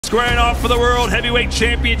Squaring off for the World Heavyweight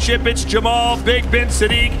Championship, it's Jamal Big Ben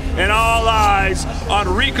Saddik, and all eyes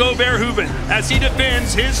on Rico Verhoeven as he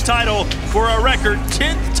defends his title for a record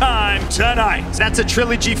 10th time tonight. That's a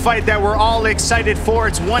trilogy fight that we're all excited for.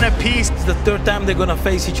 It's one apiece. It's the third time they're gonna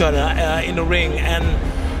face each other in the ring, and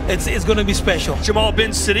it's gonna be special. Jamal Ben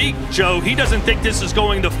Saddik, Joe, he doesn't think this is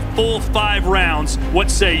going the full 5 rounds.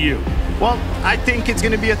 What say you? Well, I think it's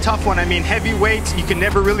going to be a tough one. I mean, heavyweights, you can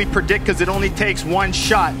never really predict because it only takes one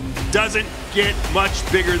shot. Doesn't get much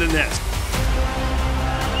bigger than this.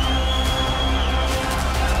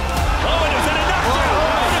 Oh, and is that a knockdown?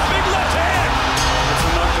 And a big left hand. It's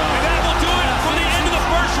a knockdown. And that will do it for the end of the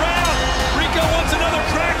first round. Rico wants another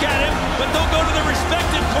crack at him, but they'll go to their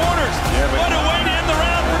respective corners. Yeah, what a way to end the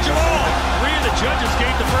round for Jamal. 3 of the judges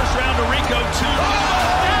gave the first round to Rico, 2.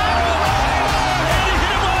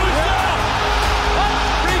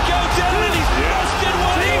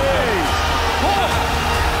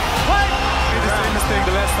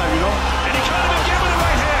 The last time, you know? And he caught him again with the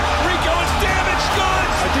right hand. Rico is damaged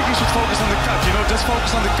goods. I think he should focus on the cut, you know? Just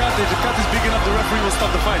focus on the cut. If the cut is big enough, the referee will stop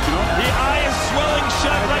the fight, you know? The eye is swelling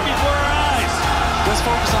shut right before our eyes. Just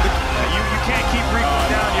focus on the... You can't keep Rico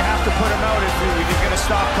down. You have to put him out if he's going to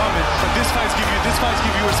stop coming. But this fights give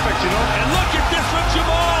you respect, you know? And look at this from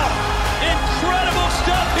Jamal. Incredible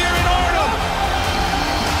stuff here in Arnhem.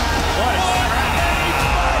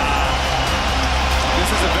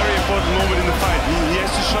 This is a very important moment in the fight.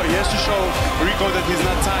 He has to show Rico that he's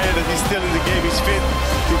not tired, that he's still in the game, he's fit,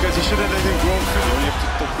 because he shouldn't let him grow. You have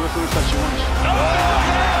to go through the touch you want.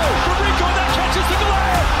 Oh, for Rico, that catches the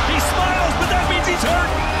glare. He smiles, but that means he's hurt.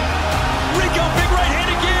 Rico, big right hand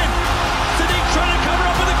again. Saddik trying to cover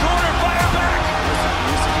up in the corner, fire back.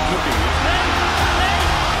 He has to keep looking.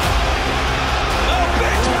 Oh,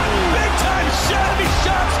 big time shabby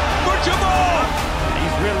shots for Jamal.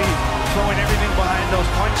 He's really throwing everything behind those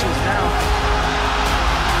punches now.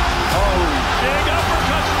 Oh, big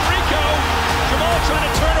uppercut from Rico. Jamal trying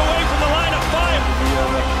to turn away from the line of fire.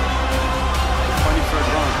 The 23rd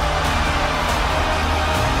round.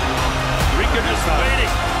 Rico just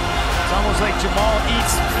waiting. It's almost like Jamal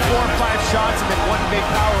eats 4 or 5 shots and then one big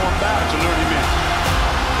power one back. To learn him in.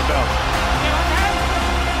 The belt.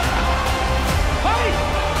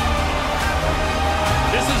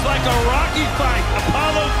 This is like a Rocky fight.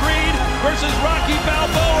 Apollo Creed versus Rocky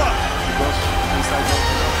Balboa. He goes inside out.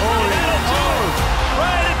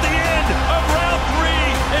 Right at the end of round 3,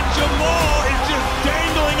 and Jamal is just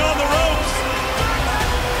dangling on the ropes.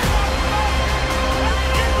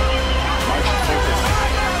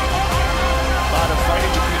 A lot of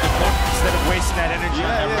fighting between the corners instead of wasting that energy.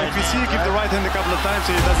 Yeah. If you see, you give the right hand a couple of times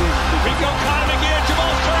so he doesn't... Rico caught him again.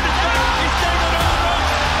 Jamal's turned his back. He's dangling on the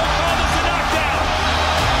ropes. They'll call this a knockdown.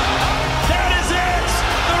 That is it.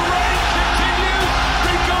 The reign continues.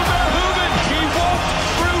 Rico Verhoeven. He walked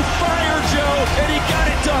through fire, Joe, and he got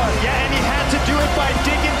it done. Yeah, and he had to do it by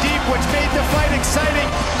digging deep, which made the fight exciting.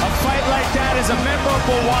 A fight like that is a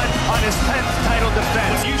memorable one on his 10th title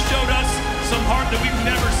defense. You showed us some heart that we've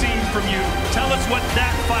never seen from you. Tell us what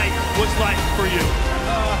that fight was like for you.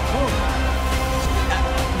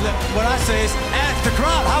 What I say is, ask the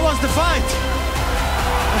crowd, how was the fight?